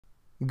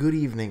Good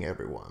evening,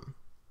 everyone.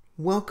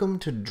 Welcome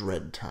to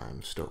Dread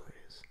Time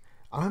Stories.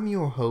 I'm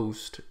your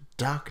host,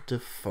 Dr.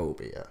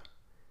 Phobia.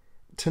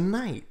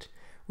 Tonight,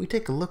 we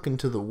take a look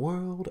into the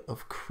world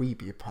of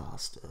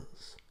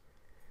creepypastas.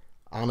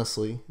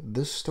 Honestly,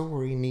 this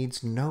story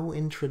needs no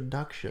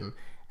introduction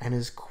and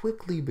is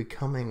quickly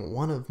becoming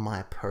one of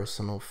my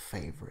personal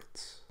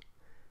favorites.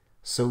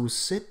 So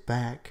sit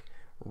back,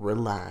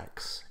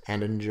 relax,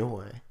 and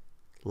enjoy.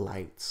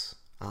 Lights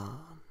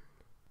on.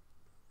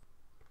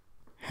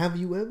 Have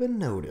you ever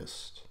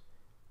noticed,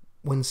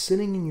 when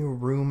sitting in your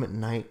room at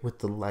night with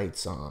the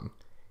lights on,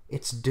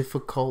 it's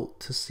difficult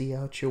to see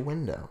out your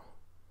window?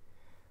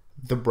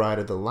 The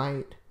brighter the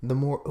light, the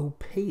more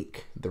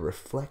opaque the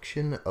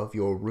reflection of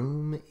your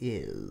room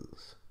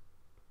is.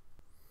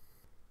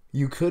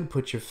 You could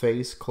put your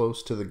face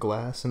close to the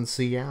glass and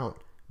see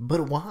out,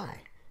 but why?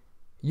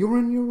 You're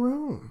in your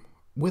room,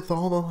 with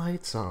all the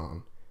lights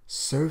on,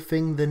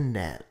 surfing the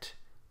net.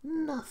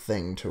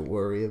 Nothing to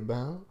worry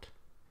about.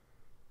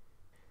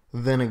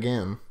 Then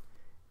again,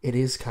 it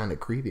is kind of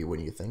creepy when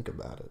you think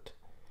about it.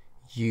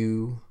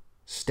 You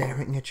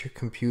staring at your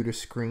computer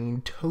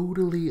screen,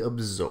 totally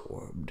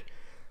absorbed,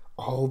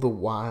 all the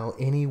while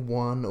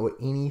anyone or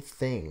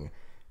anything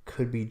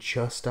could be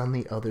just on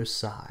the other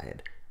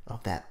side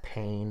of that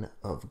pane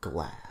of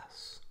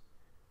glass,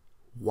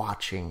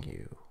 watching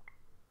you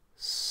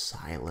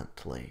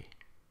silently.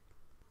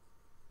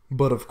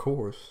 But of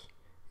course,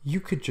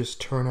 you could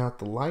just turn out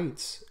the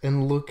lights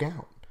and look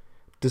out,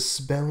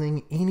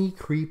 dispelling any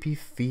creepy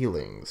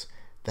feelings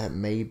that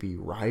may be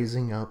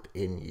rising up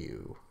in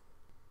you.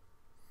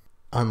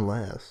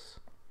 Unless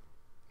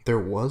there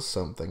was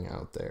something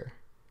out there,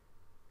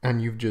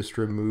 and you've just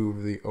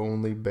removed the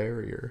only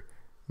barrier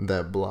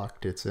that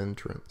blocked its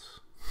entrance.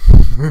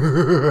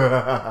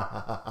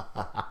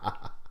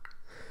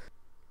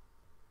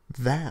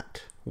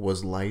 That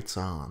was Lights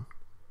On.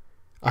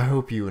 I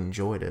hope you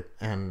enjoyed it,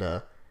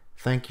 and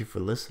thank you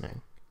for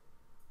listening.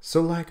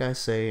 So like I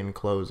say in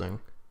closing,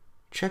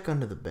 check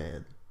under the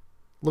bed,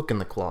 look in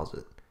the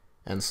closet,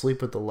 and sleep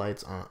with the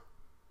lights on.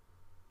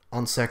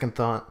 On second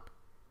thought,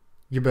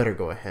 you better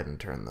go ahead and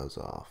turn those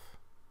off.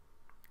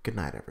 Good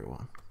night,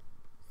 everyone.